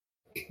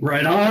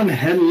Right on.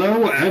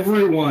 Hello,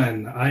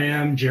 everyone. I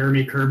am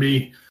Jeremy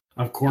Kirby,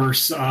 of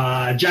course,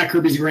 Jack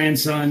Kirby's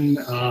grandson.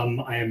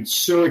 I am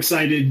so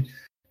excited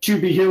to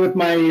be here with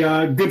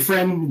my good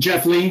friend,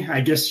 Jeff Lee.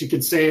 I guess you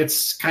could say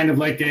it's kind of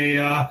like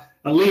a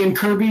Lee and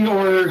Kirby,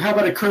 or how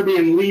about a Kirby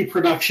and Lee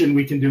production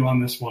we can do on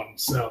this one?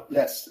 So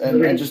yes,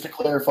 and just to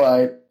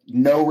clarify,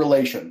 no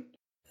relation.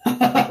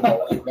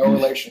 No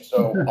relation.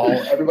 So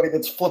everybody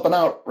that's flipping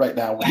out right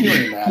now when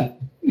hearing that,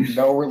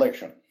 no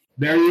relation.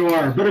 There you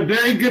are, but a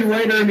very good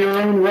writer in your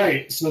own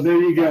right. So there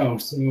you go.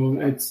 So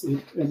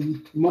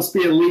it must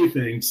be a Lee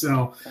thing.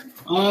 So,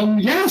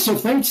 So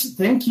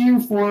thank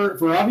you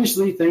for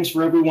obviously. Thanks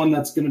for everyone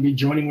that's going to be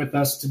joining with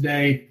us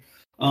today.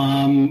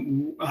 I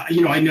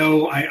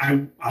know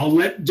I'll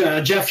let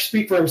Jeff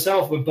speak for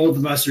himself, but both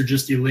of us are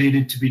just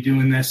elated to be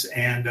doing this,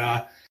 and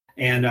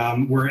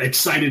we're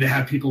excited to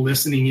have people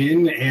listening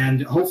in,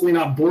 and hopefully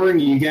not boring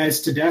you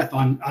guys to death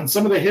on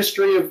some of the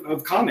history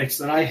of comics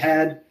that I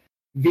had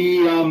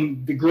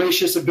the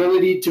gracious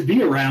ability to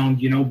be around,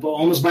 but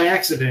almost by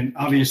accident,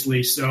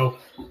 obviously. So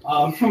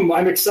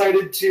I'm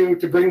excited to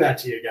bring that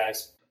to you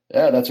guys.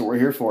 Yeah, that's what we're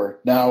here for.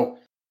 Now,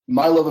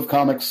 my love of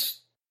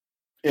comics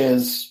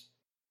is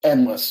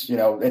endless.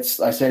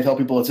 I tell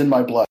people it's in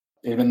my blood,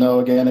 even though,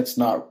 again, it's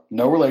no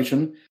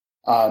relation.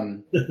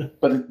 But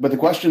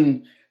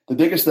the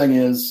biggest thing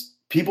is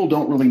people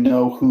don't really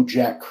know who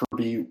Jack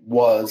Kirby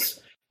was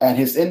and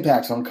his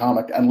impacts on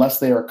comic unless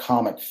they are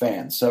comic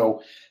fans.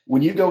 So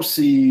when you go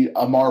see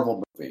a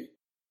Marvel movie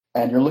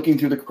and you're looking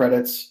through the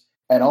credits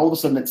and all of a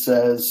sudden it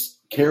says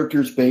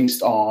characters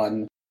based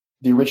on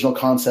the original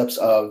concepts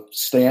of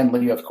Stan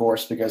Lee, of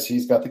course, because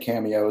he's got the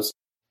cameos,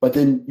 but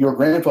then your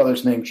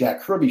grandfather's name,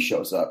 Jack Kirby,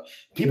 shows up.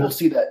 People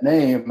see that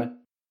name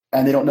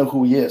and they don't know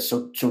who he is.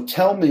 So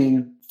tell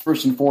me,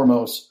 first and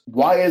foremost,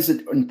 why is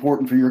it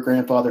important for your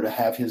grandfather to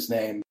have his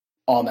name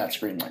on that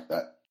screen like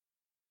that?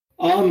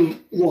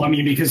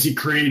 Because he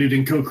created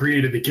and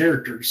co-created the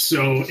characters.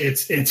 So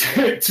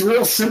it's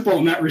real simple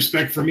in that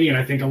respect for me, and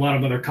I think a lot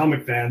of other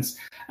comic fans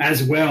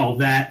as well,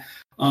 that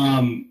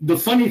the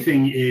funny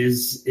thing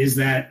is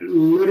that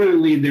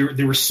literally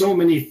there were so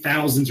many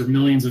thousands or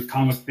millions of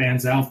comic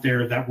fans out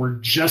there that were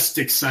just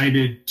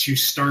excited to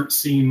start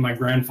seeing my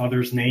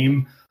grandfather's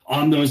name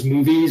on those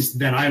movies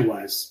than I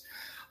was.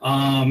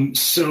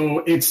 So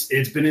it's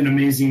been an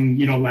amazing,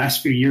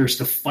 last few years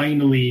to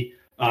finally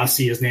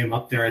see his name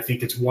up there. I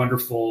think it's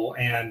wonderful.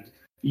 And,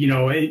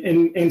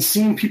 and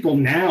seeing people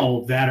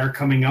now that are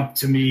coming up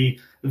to me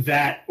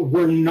that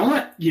were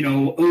not,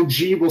 OG,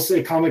 we'll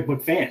say comic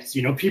book fans,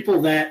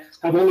 people that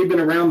have only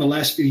been around the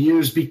last few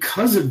years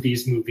because of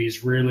these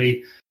movies,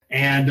 really.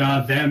 And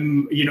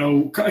them,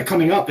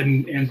 coming up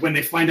and when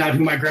they find out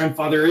who my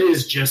grandfather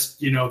is, just,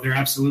 they're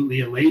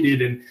absolutely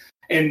elated.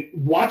 And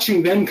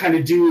watching them kind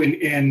of do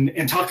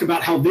and talk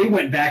about how they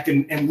went back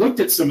and looked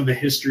at some of the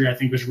history, I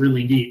think was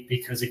really neat,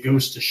 because it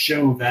goes to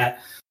show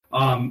that,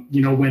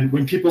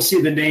 when people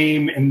see the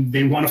name and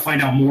they want to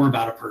find out more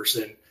about a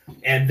person,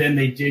 and then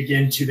they dig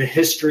into the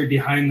history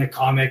behind the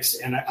comics,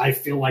 and I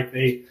feel like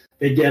they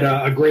get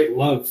a great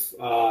love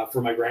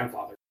for my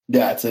grandfather.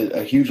 Yeah, it's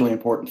a hugely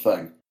important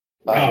thing.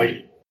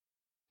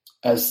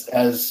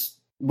 As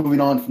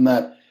moving on from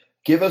that,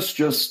 give us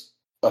just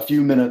a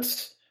few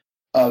minutes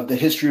of the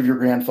history of your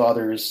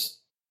grandfather's,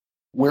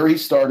 where he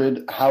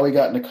started, how he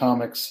got into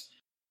comics,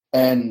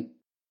 and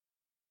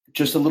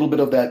just a little bit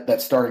of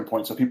that starting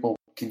point so people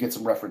can get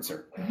some reference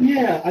here.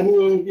 Yeah,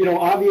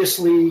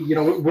 obviously,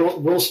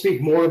 we'll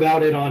speak more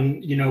about it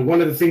on, one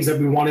of the things that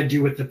we want to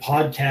do with the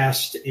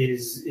podcast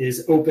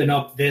is open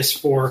up this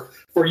for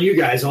you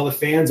guys, all the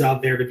fans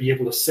out there, to be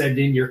able to send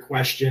in your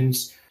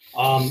questions.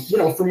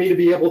 For me to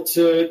be able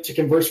to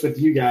converse with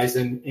you guys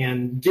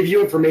and give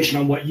you information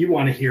on what you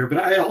want to hear. But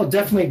I'll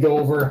definitely go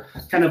over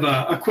kind of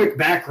a quick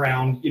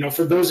background,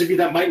 for those of you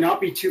that might not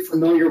be too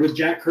familiar with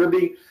Jack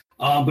Kirby,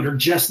 but are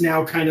just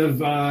now kind of,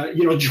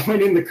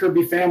 joining the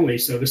Kirby family,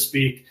 so to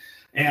speak,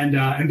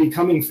 and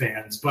becoming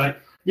fans. But,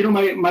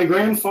 my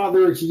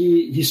grandfather,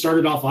 he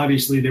started off,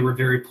 obviously, they were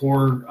very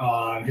poor.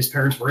 His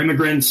parents were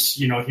immigrants.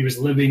 He was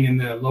living in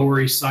the Lower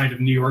East Side of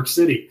New York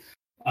City,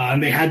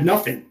 and they had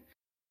nothing.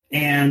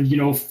 And,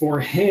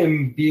 for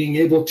him being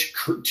able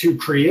to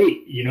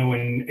create,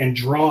 and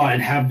draw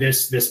and have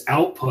this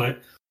output,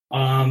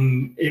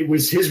 it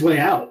was his way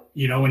out,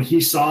 and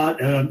he saw it,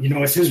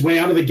 as his way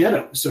out of the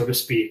ghetto, so to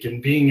speak,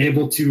 and being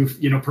able to,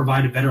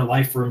 provide a better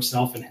life for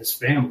himself and his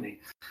family.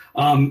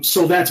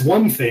 So that's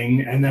one thing.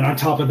 And then on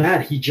top of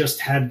that, he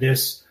just had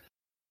this,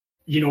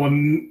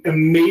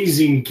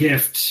 amazing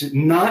gift,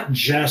 not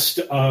just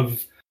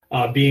of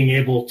being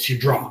able to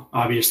draw.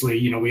 Obviously,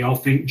 we all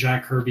think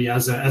Jack Kirby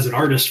as an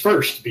artist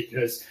first,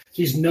 because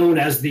he's known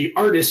as the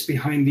artist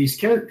behind these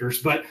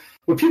characters. But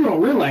what people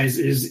don't realize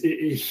is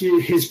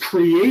his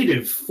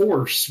creative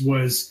force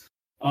was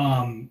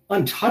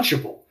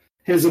untouchable.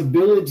 His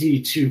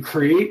ability to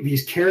create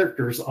these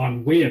characters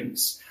on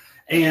whims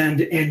and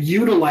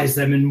utilize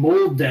them and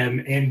mold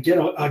them and get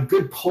a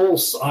good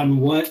pulse on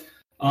what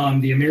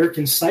the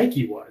American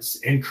psyche was,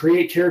 and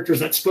create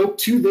characters that spoke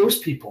to those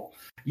people.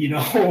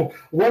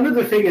 One of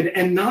the things,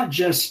 and not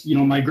just,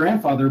 my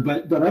grandfather,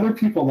 but other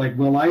people like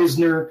Will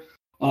Eisner,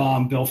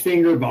 Bill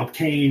Finger, Bob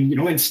Kane,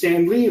 and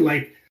Stan Lee,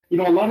 like, a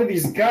lot of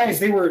these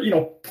guys, they were,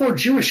 poor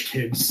Jewish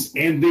kids,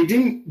 and they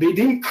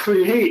didn't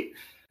create,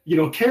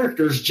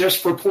 characters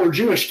just for poor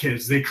Jewish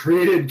kids. They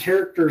created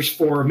characters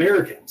for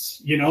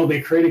Americans.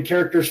 They created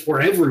characters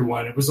for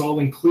everyone. It was all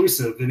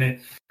inclusive, and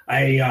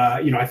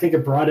I think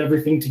it brought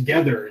everything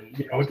together. And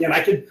again,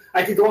 I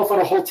could go off on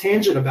a whole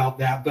tangent about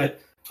that, but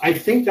I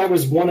think that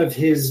was one of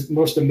his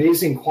most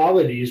amazing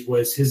qualities,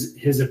 was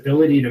his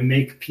ability to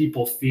make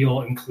people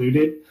feel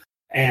included,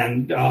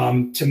 and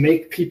to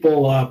make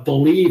people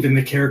believe in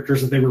the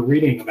characters that they were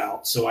reading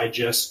about. So I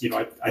just,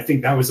 I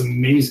think that was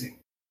amazing.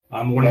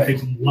 One of the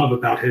things I love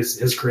about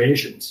his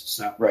creations.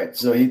 So right.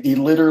 So he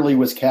literally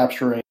was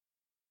capturing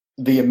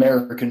the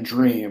American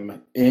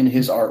dream in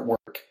his artwork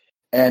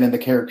and in the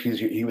characters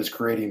he was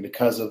creating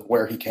because of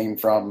where he came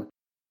from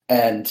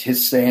and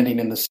his standing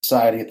in the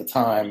society at the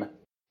time.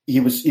 He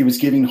was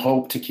giving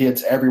hope to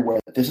kids everywhere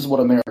that this is what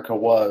America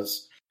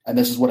was, and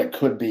this is what it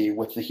could be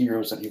with the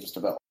heroes that he was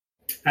developing.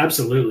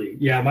 Absolutely.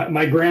 Yeah.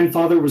 My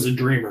grandfather was a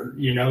dreamer.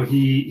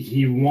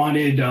 He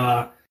wanted,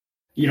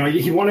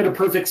 he wanted a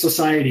perfect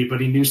society, but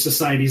he knew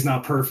society's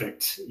not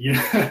perfect. You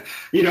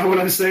know what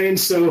I'm saying?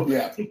 So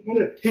yeah.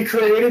 He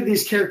created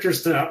these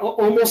characters to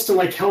almost to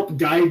like help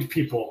guide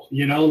people,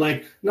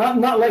 like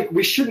not like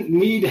we shouldn't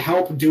need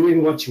help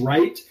doing what's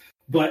right,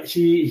 but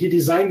he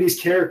designed these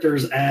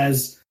characters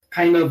as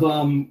kind of,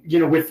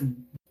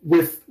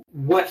 with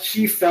what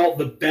he felt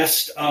the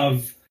best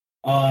of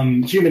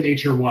human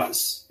nature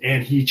was,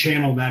 and he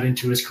channeled that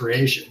into his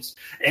creations.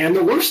 And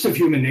the worst of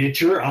human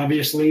nature,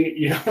 obviously,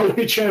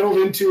 he channeled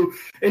into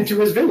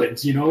his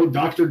villains,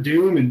 Doctor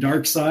Doom and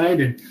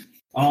Darkseid, and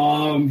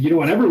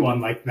and everyone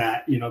like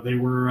that. They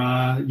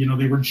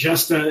were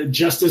just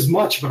as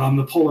much, but on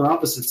the polar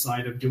opposite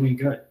side of doing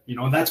good.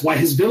 And that's why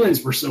his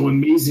villains were so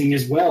amazing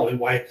as well, and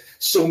why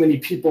so many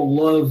people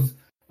love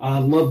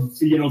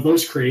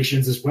those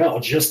creations as well,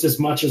 just as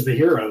much as the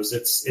heroes.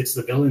 It's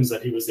the villains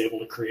that he was able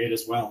to create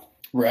as well.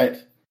 Right.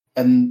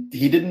 And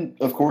he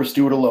didn't, of course,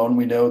 do it alone.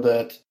 We know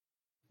that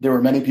there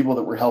were many people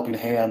that were helping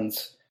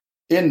hands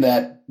in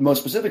that. Most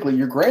specifically,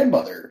 your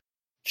grandmother,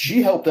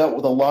 she helped out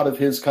with a lot of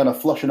his kind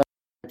of flushing out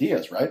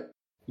ideas, right?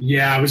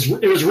 Yeah, it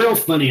was real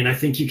funny, and I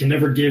think you can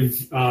never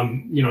give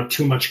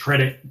too much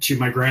credit to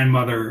my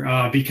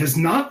grandmother, because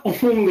not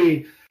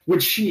only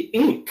would she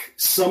ink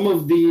some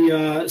of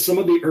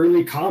the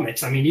early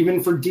comics. I mean,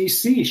 even for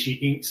DC, she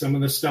inked some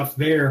of the stuff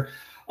there.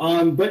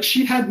 But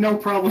she had no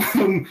problem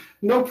kind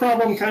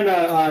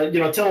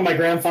of, telling my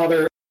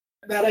grandfather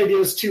that idea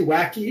is too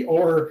wacky,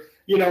 or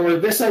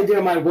this idea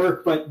might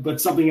work,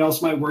 but something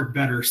else might work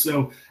better.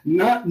 So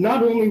not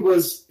only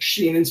was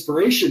she an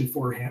inspiration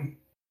for him,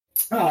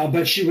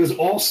 but she was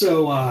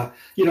also,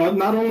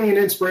 not only an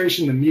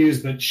inspiration to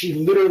muse, but she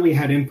literally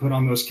had input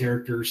on those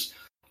characters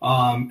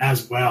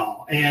as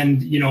well.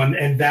 And,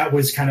 and that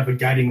was kind of a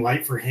guiding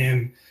light for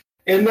him.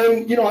 And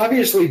then,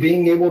 obviously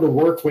being able to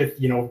work with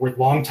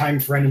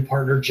longtime friend and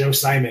partner Joe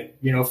Simon,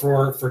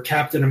 for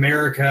Captain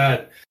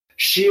America,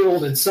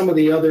 S.H.I.E.L.D., and some of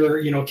the other,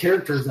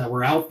 characters that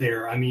were out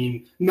there. I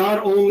mean,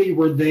 not only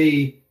were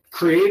they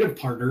creative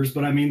partners,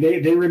 but I mean,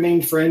 they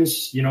remained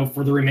friends,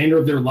 for the remainder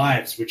of their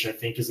lives, which I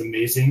think is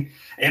amazing.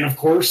 And of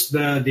course,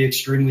 the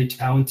extremely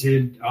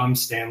talented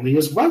Stan Lee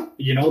as well,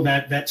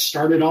 that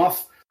started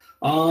off,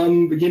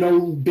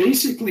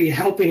 basically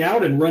helping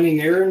out and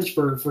running errands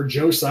for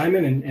Joe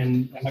Simon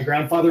and my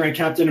grandfather and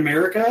Captain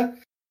America,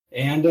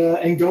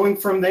 and going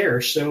from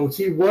there. So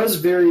he was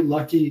very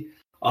lucky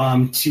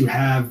to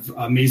have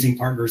amazing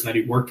partners that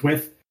he worked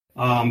with,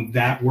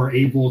 that were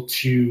able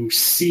to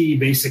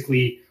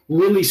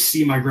really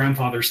see my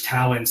grandfather's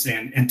talents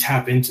and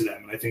tap into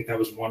them. And I think that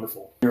was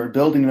wonderful. They were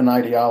building an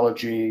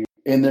ideology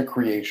in their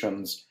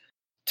creations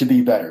to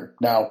be better.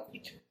 Now,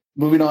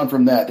 moving on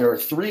from that, there are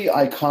three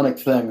iconic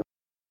things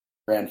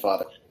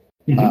grandfather.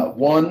 Mm-hmm.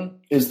 One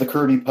is the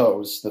Kirby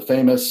pose, the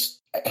famous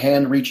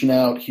hand reaching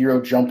out,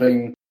 hero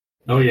jumping.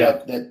 Oh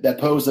yeah, that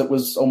pose that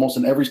was almost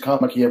in every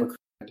comic he ever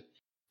created.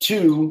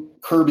 Two,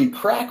 Kirby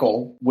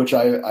Crackle, which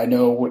I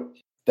know what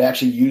they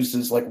actually used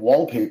as like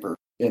wallpaper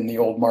in the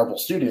old Marvel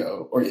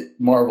studio or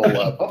Marvel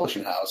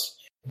publishing house.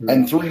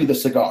 And three, the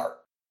cigar.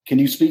 Can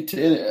you speak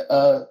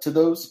to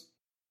those?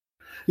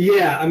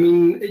 Yeah, I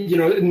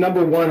mean,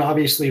 number one,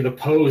 obviously the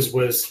pose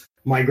was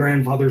my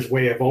grandfather's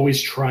way of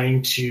always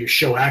trying to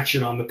show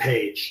action on the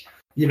page.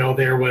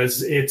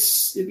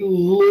 It's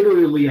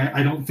literally,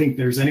 I don't think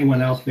there's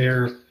anyone out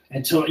there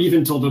until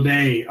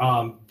today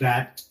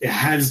that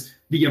has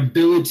the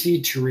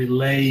ability to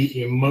relay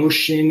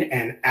emotion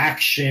and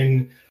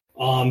action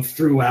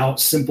throughout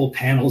simple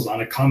panels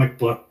on a comic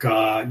book,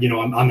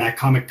 on that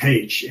comic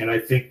page. And I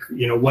think,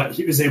 what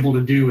he was able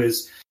to do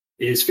is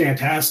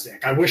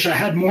fantastic. I wish I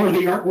had more of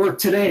the artwork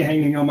today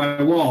hanging on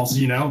my walls,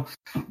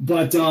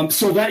 but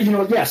so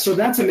that, so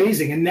that's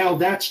amazing. And now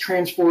that's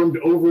transformed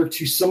over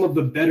to some of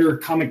the better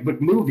comic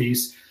book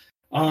movies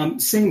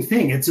same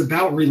thing. It's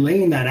about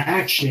relaying that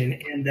action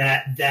and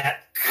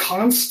that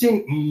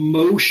constant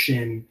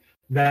motion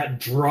that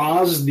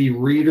draws the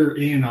reader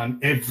in on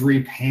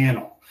every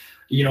panel.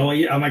 You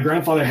know, my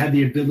grandfather had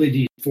the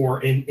ability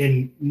for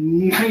in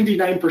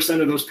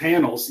 99% of those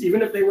panels,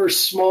 even if they were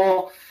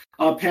small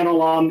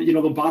panel on,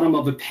 the bottom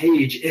of a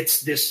page,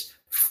 it's this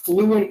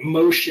fluent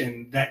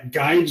motion that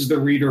guides the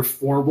reader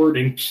forward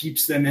and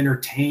keeps them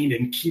entertained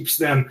and keeps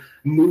them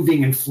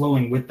moving and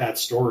flowing with that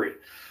story.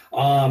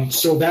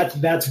 So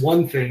that's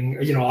one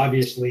thing,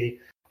 obviously.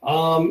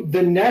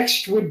 The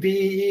next would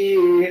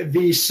be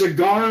the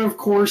cigar, of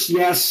course.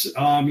 Yes.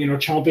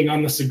 Chomping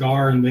on the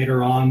cigar, and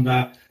later on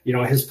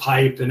his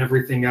pipe and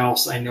everything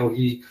else. I know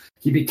he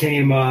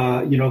became,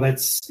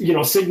 that's,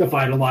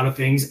 signified a lot of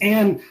things.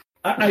 And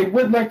I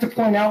would like to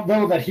point out,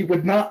 though, that he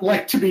would not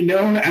like to be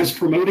known as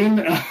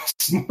promoting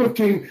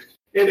smoking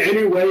in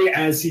any way,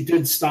 as he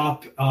did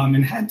stop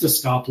and had to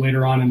stop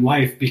later on in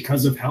life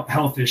because of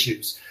health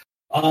issues.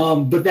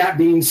 But that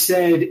being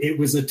said, it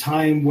was a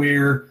time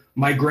where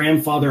my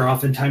grandfather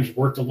oftentimes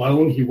worked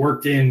alone. He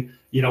worked in,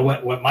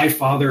 what my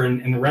father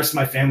and the rest of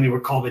my family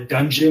would call the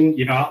dungeon,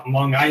 out in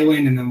Long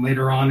Island, and then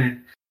later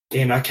on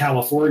in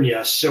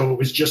California. So it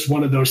was just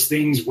one of those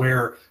things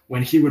where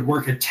when he would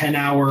work a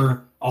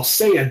 10-hour, I'll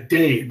say a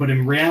day, but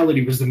in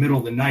reality it was the middle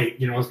of the night,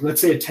 let's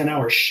say a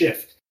 10-hour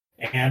shift.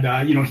 And,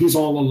 he's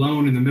all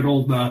alone in the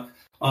middle of the,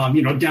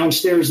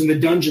 downstairs in the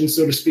dungeon,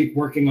 so to speak,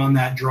 working on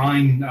that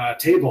drawing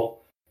table.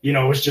 It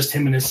was just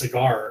him and his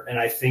cigar. And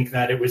I think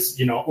that it was,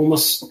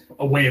 almost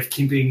a way of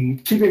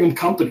keeping him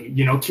company,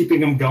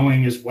 keeping him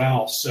going as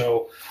well.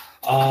 So,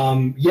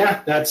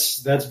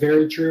 that's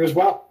very true as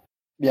well.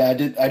 Yeah,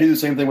 I do the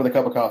same thing with a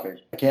cup of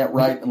coffee. I can't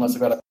write unless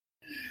I've got a.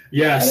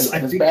 Yes.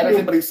 As bad as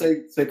anybody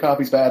say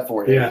coffee's bad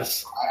for you.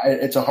 Yes.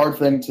 It's a hard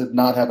thing to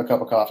not have a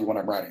cup of coffee when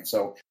I'm writing.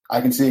 So I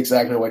can see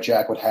exactly why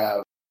Jack would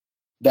have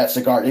that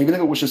cigar, even if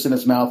it was just in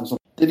his mouth, and so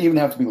it didn't even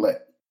have to be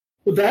lit.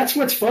 Well, that's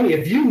what's funny.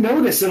 If you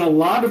notice, in a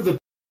lot of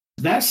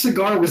that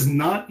cigar was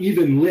not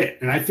even lit.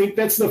 And I think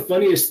that's the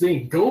funniest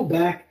thing. Go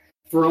back,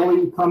 for all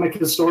you comic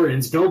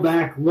historians, go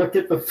back, look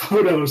at the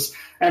photos,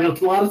 and a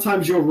lot of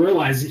times you'll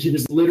realize that he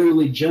was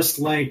literally just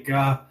like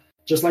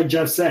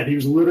Jeff said, he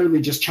was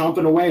literally just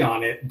chomping away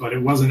on it, but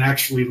it wasn't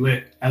actually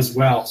lit as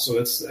well. So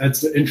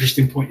that's an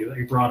interesting point that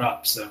you brought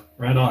up. So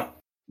right on.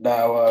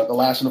 Now, the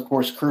last one, of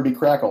course, Kirby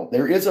Crackle.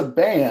 There is a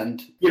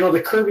band.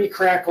 The Kirby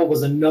Crackle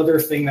was another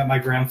thing that my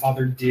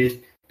grandfather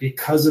did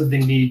because of the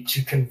need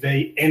to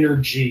convey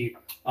energy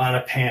on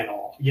a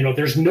panel.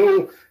 There's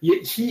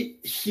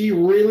he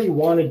really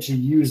wanted to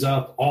use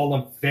up all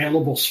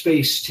available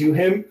space to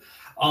him,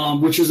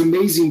 which is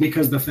amazing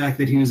because the fact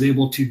that he was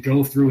able to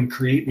go through and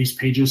create these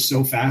pages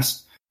so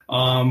fast,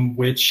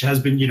 which has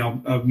been,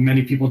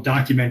 many people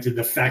documented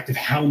the fact of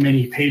how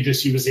many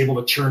pages he was able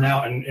to churn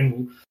out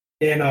in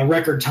a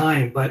record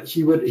time. But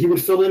he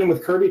would fill it in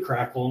with Kirby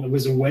Crackle, and it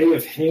was a way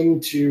of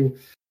him to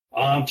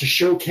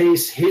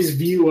showcase his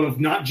view of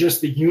not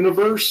just the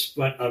universe,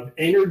 but of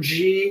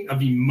energy,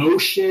 of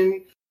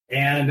emotion.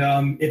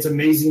 And it's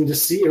amazing to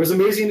see. It was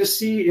amazing to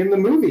see in the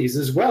movies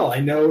as well. I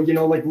know,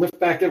 like look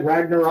back at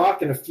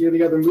Ragnarok and a few of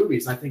the other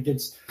movies. I think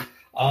it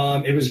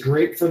was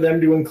great for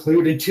them to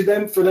include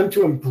and for them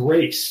to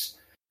embrace.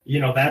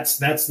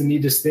 That's the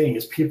neatest thing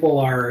is people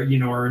are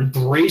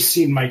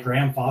embracing my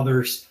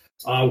grandfather's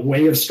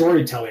way of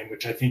storytelling,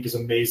 which I think is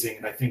amazing.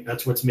 And I think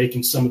that's what's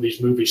making some of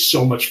these movies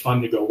so much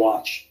fun to go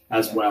watch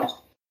as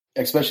well.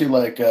 Especially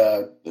like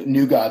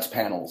New Gods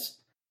panels.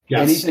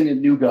 Yes. Anything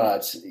in New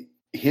Gods,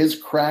 his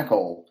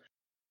crackle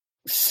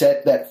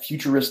set that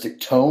futuristic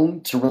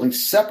tone to really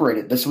separate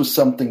it. This was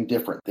something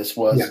different. This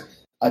was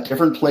a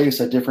different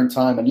place, a different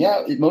time. And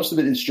most of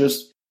it is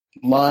just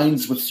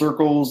lines with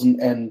circles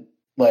and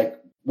like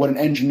what an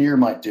engineer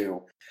might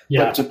do.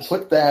 Yeah. But to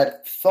put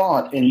that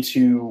thought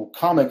into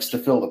comics to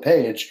fill the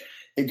page,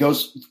 it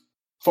goes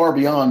far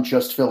beyond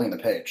just filling the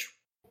page.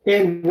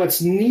 And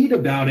what's neat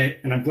about it,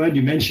 and I'm glad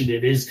you mentioned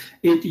it, is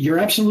you're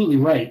absolutely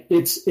right.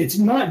 It's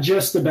not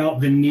just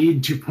about the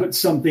need to put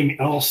something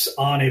else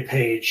on a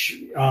page.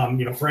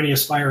 For any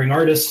aspiring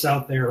artists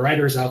out there,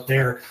 writers out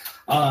there,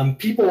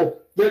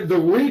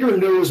 the reader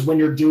knows when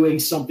you're doing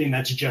something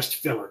that's just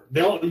filler.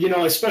 They'll,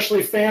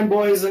 especially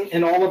fanboys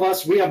and all of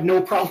us, we have no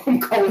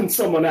problem calling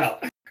someone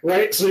out.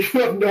 Right, so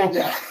you have no.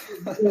 Yeah.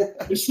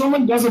 If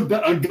someone does a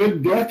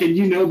good book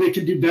and they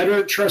can do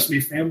better, trust me,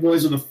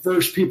 fanboys are the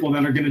first people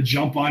that are going to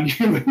jump on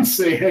you and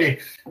say, "Hey,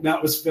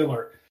 that was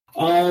filler."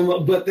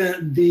 But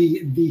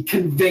the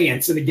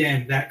conveyance, and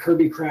again, that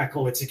Kirby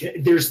Crackle,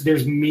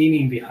 there's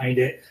meaning behind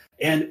it,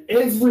 and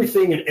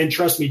everything. And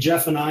trust me,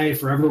 Jeff and I,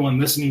 for everyone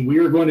listening, we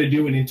are going to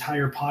do an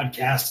entire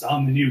podcast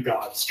on the New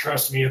Gods.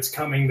 Trust me, it's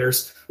coming.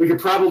 We could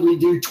probably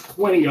do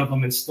 20 of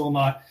them and still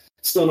not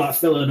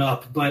fill it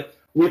up, but.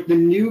 With the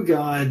New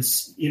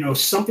Gods,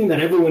 something that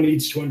everyone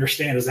needs to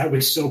understand is that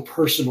was so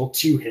personal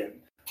to him.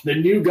 The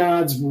New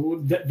Gods,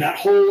 that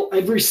whole,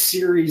 every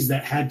series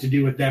that had to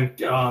do with them,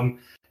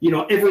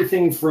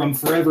 everything from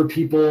Forever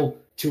People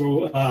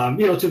to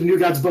the New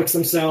Gods books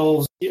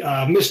themselves,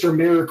 Mr.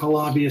 Miracle,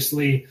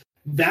 obviously,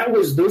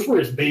 those were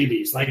his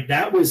babies. Like,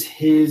 that was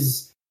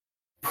his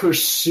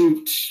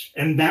pursuit,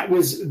 and that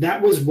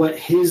was what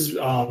his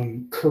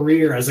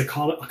career as a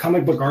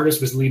comic book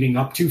artist was leading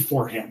up to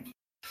for him.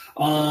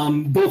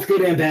 Both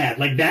good and bad.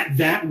 Like,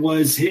 that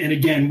was, and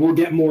again, we'll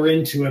get more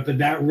into it, but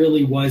that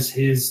really was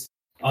his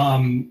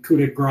coup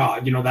de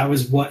grace. That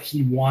was what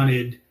he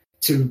wanted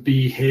to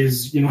be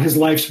his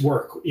life's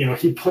work.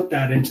 He put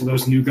that into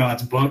those New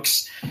Gods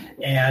books.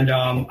 And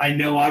I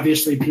know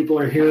obviously people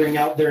are hearing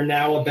out there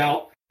now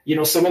about,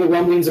 some of the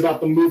rumblings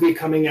about the movie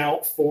coming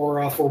out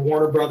for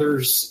Warner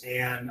Brothers.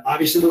 And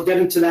obviously we'll get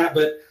into that,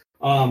 but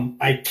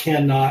I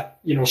cannot,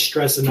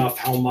 stress enough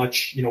how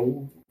much,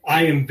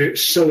 I am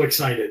so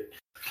excited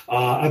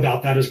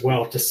about that as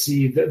well, to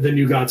see the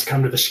New Gods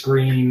come to the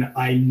screen.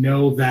 I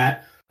know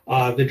that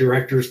the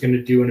director is going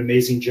to do an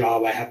amazing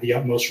job. I have the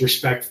utmost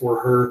respect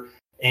for her.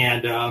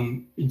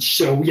 And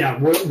so, yeah,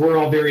 we're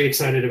all very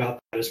excited about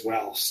that as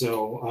well.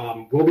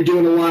 So we'll be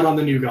doing a lot on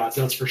the New Gods,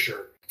 that's for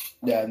sure.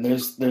 Yeah, and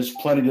there's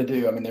plenty to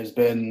do. I mean, there's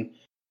been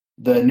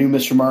the new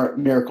Mr.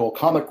 Miracle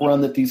comic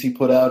run that DC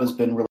put out has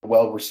been really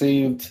well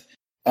received,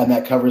 and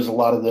that covers a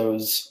lot of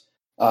those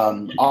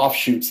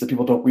offshoots that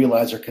people don't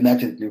realize are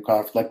connected to New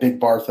Comics, like Big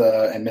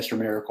Bartha and Mr.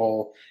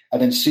 Miracle. And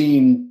then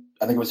seeing,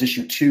 I think it was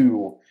issue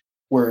 2,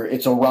 where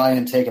it's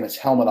Orion taking his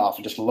helmet off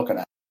and just looking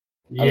at it.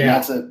 Yeah.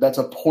 I mean, that's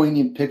a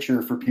poignant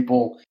picture for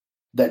people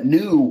that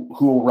knew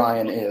who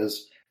Orion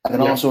is, and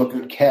then also a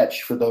good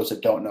catch for those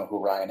that don't know who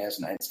Orion is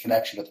and its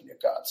connection with the New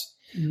Gods.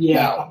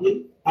 Yeah,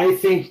 I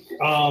think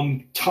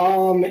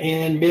Tom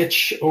and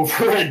Mitch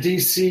over at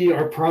DC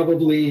are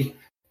probably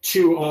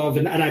two of,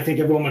 and I think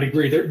everyone would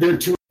agree, they're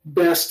two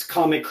best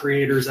comic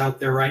creators out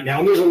there right now.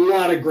 And there's a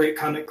lot of great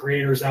comic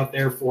creators out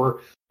there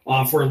for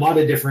a lot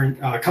of different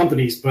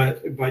companies.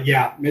 But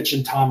yeah, Mitch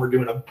and Tom are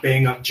doing a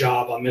bang up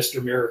job on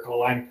Mr.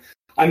 Miracle.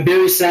 I'm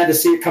very sad to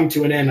see it come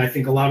to an end. I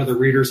think a lot of the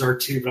readers are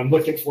too, but I'm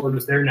looking forward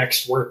to their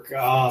next work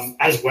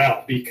as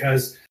well,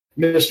 because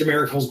Mr.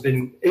 Miracle's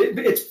been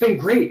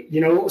great.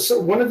 So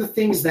one of the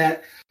things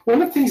that's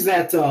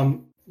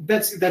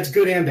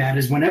good and bad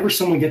is whenever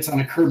someone gets on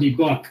a Kirby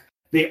book,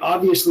 they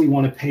obviously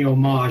want to pay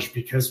homage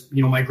because,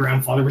 my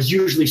grandfather was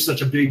usually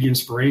such a big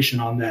inspiration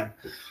on them.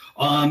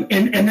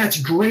 And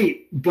that's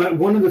great. But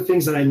one of the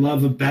things that I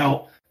love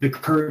about the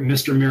current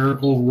Mr.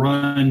 Miracle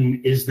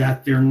run is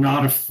that they're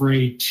not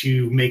afraid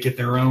to make it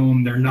their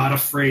own. They're not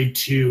afraid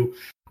to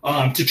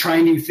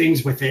try new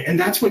things with it. And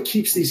that's what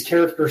keeps these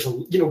characters,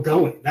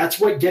 going. That's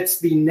what gets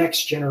the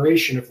next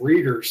generation of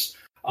readers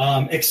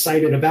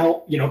excited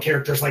about,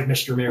 characters like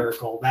Mr.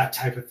 Miracle. That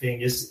type of thing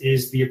is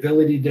the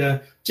ability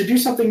to do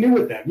something new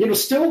with them.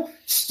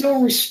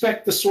 Still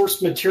respect the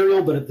source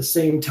material, but at the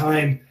same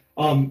time,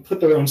 put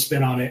their own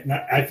spin on it. And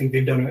I think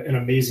they've done an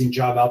amazing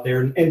job out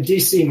there. And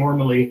DC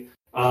normally,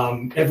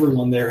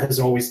 everyone there has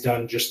always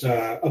done just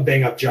a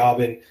bang up job,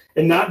 and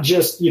not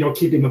just,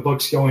 keeping the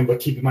books going, but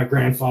keeping my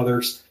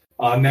grandfather's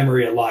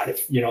memory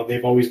alive.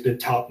 They've always been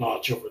top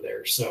notch over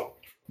there. So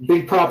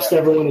big props to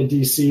everyone in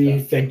DC.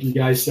 Yeah. Thank you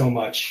guys so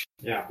much.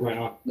 Yeah, right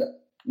on. Yeah.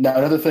 Now,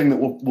 another thing that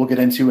we'll get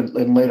into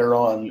in later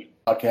on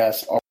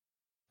podcasts are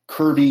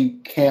Kirby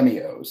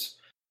cameos.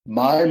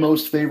 My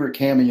most favorite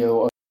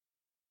cameo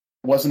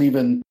wasn't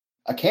even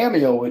a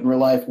cameo in real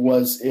life,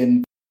 was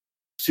in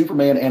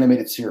Superman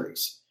animated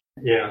series.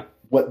 Yeah.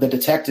 What the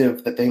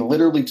detective that they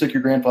literally took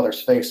your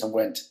grandfather's face and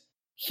went,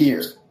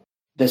 here,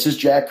 this is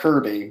Jack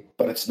Kirby,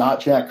 but it's not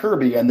Jack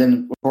Kirby. And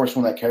then, of course,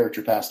 when that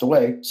character passed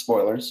away,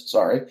 spoilers,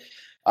 sorry,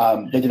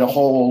 they did a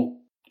whole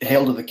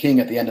Hail to the King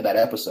at the end of that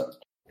episode.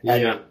 Yeah.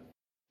 And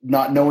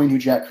not knowing who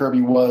Jack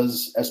Kirby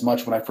was as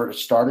much when I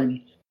first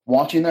started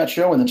watching that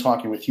show and then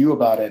talking with you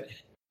about it,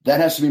 that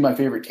has to be my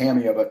favorite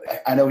cameo. But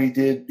I know he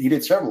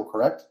did several,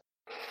 correct?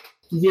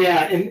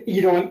 Yeah, and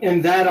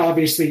and that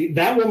obviously,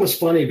 that one was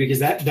funny because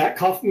that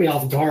caught me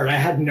off guard. I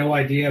had no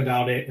idea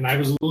about it, and I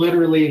was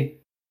literally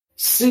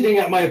sitting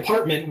at my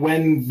apartment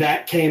when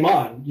that came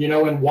on,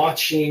 and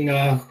watching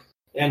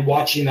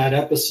that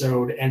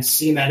episode and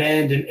seeing that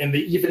end, and they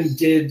even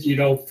did,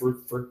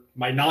 for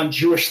my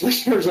non-Jewish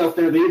listeners out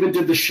there, they even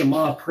did the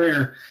Shema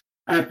prayer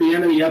at the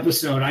end of the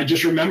episode. I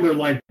just remember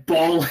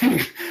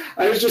bawling.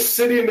 I was just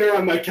sitting there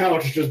on my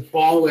couch, just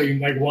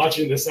bawling,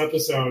 watching this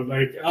episode,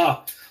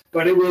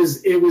 But it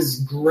was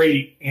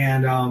great,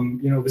 and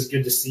it was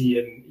good to see,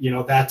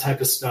 and that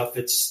type of stuff.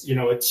 It's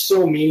it's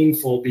so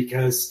meaningful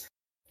because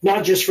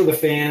not just for the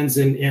fans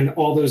and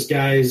all those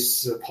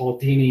guys, Paul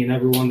Dini and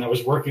everyone that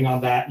was working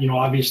on that.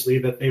 Obviously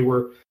that they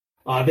were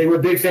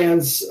big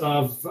fans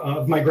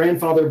of my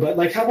grandfather,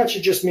 but how much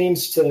it just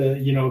means to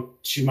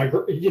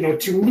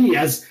to me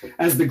as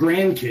the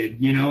grandkid,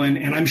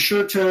 and I'm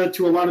sure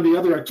to a lot of the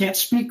other. I can't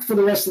speak for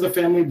the rest of the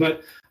family,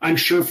 but I'm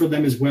sure for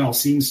them as well,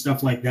 seeing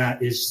stuff like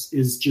that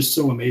is just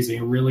so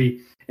amazing.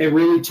 It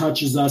really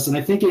touches us. And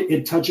I think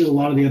it touches a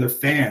lot of the other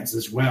fans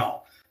as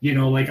well.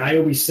 I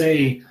always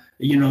say,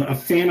 a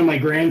fan of my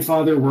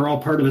grandfather. We're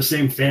all part of the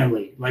same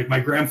family. Like my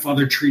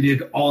grandfather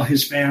treated all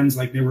his fans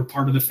like they were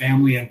part of the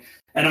family, and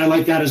I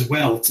like that as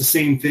well. It's the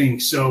same thing.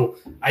 So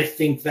I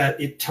think that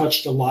it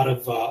touched a lot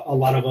of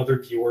other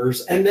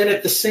viewers, and then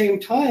at the same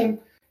time,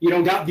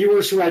 got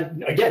viewers who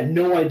had, again,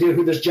 no idea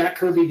who this Jack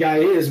Kirby guy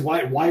is.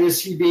 Why is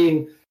he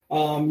being,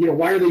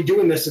 why are they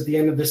doing this at the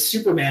end of this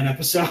Superman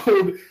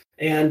episode?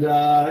 And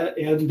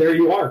there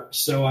you are.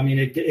 So I mean,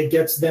 it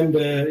gets them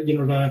to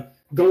to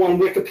go on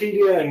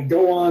Wikipedia and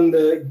go on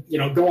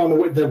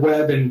the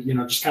web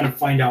and just kind of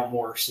find out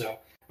more. So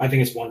I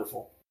think it's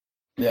wonderful.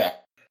 Yeah.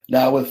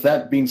 Now, with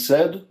that being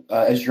said,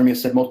 as Jeremy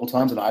has said multiple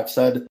times, and I've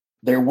said,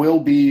 there will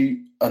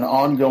be an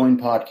ongoing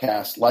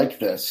podcast like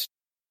this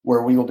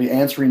where we will be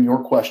answering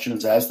your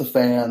questions as the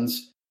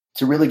fans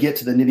to really get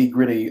to the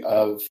nitty-gritty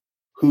of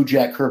who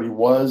Jack Kirby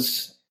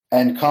was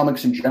and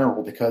comics in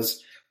general,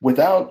 because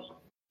without,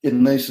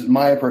 and this is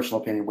my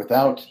personal opinion,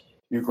 without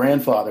your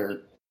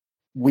grandfather,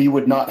 we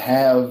would not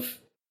have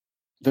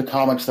the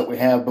comics that we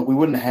have, but we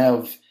wouldn't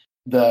have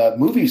the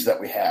movies that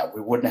we have.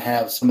 We wouldn't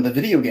have some of the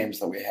video games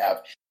that we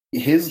have.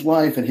 His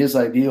life and his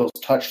ideals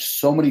touched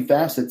so many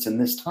facets in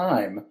this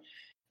time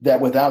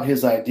that without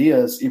his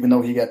ideas, even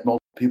though he got multiple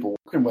people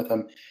working with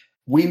him,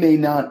 we may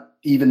not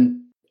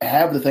even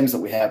have the things that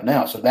we have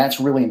now. So that's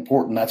really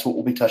important. That's what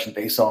we'll be touching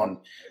base on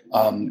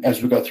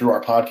as we go through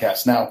our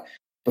podcast. Now,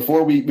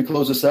 before we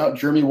close this out,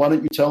 Jeremy, why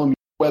don't you tell them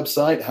your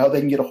website, how they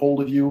can get a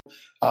hold of you,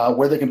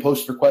 where they can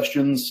post their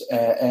questions,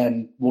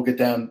 and we'll get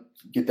down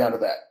to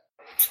that.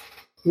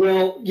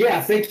 Well, yeah,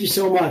 thank you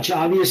so much.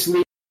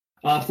 Obviously,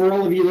 for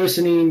all of you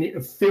listening,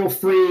 feel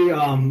free.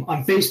 On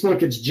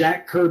Facebook, it's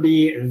Jack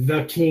Kirby,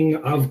 the King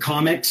of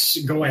Comics.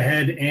 Go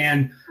ahead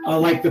and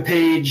like the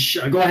page.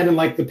 Go ahead and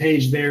like the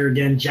page there.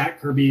 Again, Jack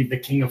Kirby, the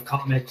King of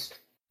Comics.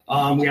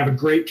 We have a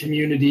great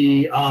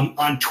community.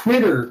 On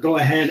Twitter, go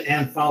ahead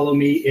and follow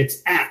me.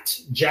 It's at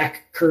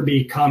Jack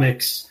Kirby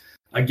Comics.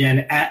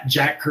 Again, at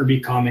Jack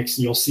Kirby Comics.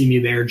 And you'll see me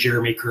there,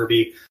 Jeremy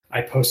Kirby.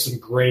 I post some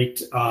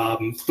great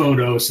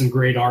photos, some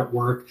great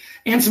artwork,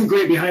 and some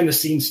great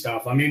behind-the-scenes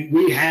stuff. I mean,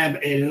 we have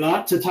a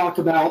lot to talk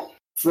about,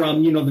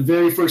 from the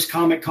very first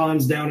Comic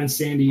Cons down in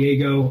San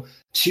Diego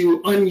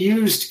to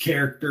unused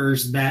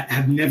characters that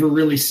have never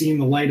really seen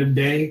the light of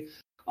day,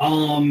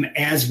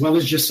 as well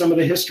as just some of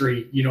the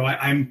history.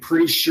 I'm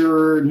pretty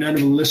sure none of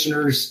the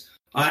listeners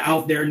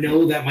out there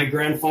know that my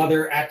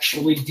grandfather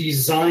actually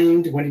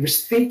designed, when he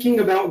was thinking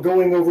about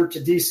going over to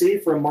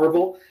DC from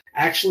Marvel,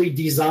 actually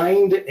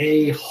designed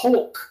a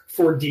Hulk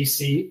for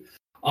DC.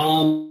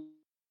 I'll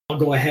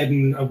go ahead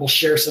and we'll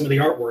share some of the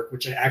artwork,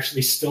 which I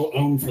actually still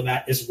own for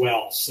that as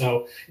well.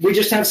 So we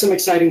just have some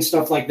exciting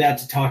stuff like that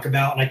to talk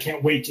about, and I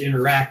can't wait to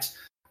interact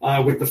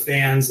with the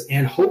fans.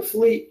 And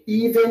hopefully,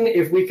 even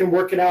if we can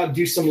work it out,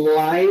 do some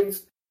live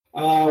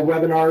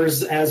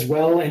webinars as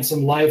well, and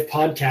some live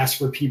podcasts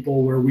for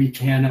people where we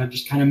can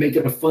just kind of make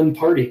it a fun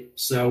party.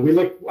 So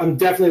I'm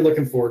definitely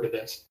looking forward to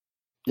this.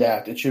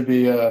 Yeah, it should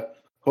be a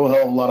whole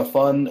hell of a lot of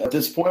fun. At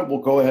this point, we'll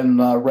go ahead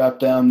and wrap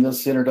down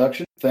this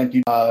introduction. Thank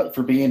you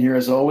for being here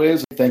as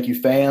always. Thank you,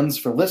 fans,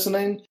 for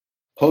listening.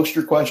 Post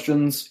your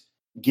questions.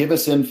 Give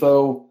us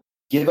info.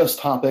 Give us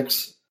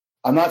topics.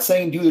 I'm not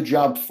saying do the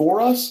job for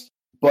us,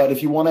 but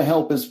if you want to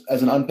help as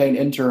an unpaid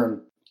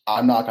intern,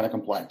 I'm not going to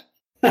complain.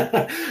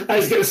 I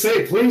was going to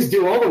say, please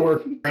do all the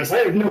work for us. I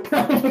have no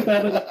problem with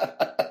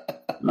that.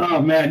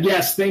 Oh, man.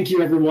 Yes. Thank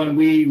you, everyone.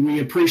 We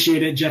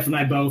appreciate it. Jeff and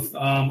I both.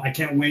 I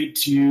can't wait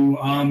to,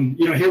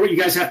 hear what you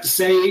guys have to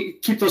say.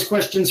 Keep those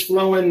questions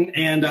flowing,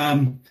 and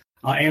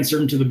I'll answer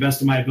them to the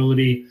best of my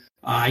ability.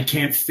 I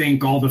can't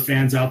thank all the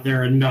fans out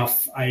there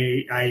enough.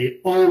 I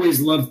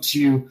always love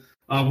to,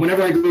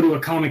 whenever I go to a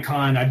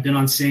Comic-Con, I've been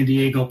on San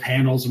Diego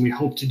panels, and we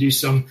hope to do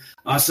some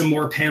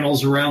more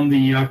panels around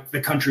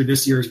the country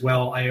this year as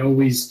well. I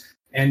always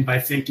end by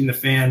thanking the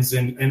fans,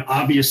 and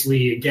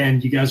obviously,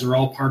 again, you guys are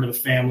all part of the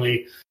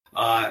family.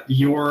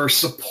 Your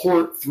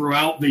support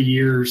throughout the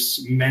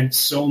years meant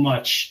so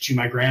much to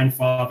my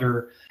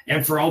grandfather,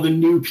 and for all the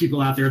new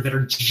people out there that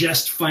are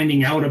just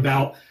finding out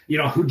about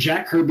who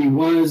Jack Kirby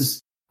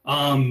was.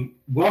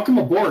 Welcome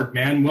aboard,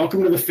 man.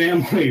 Welcome to the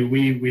family.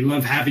 We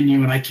love having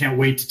you, and I can't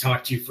wait to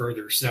talk to you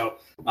further. So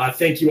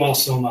thank you all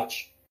so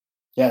much.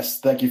 Yes,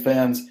 thank you,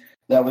 fans.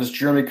 That was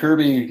Jeremy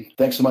Kirby.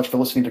 Thanks so much for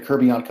listening to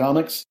Kirby on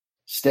Comics.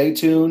 Stay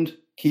tuned,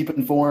 keep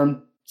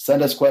informed,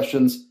 send us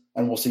questions,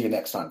 and we'll see you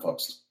next time,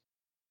 folks.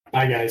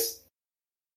 Bye, guys.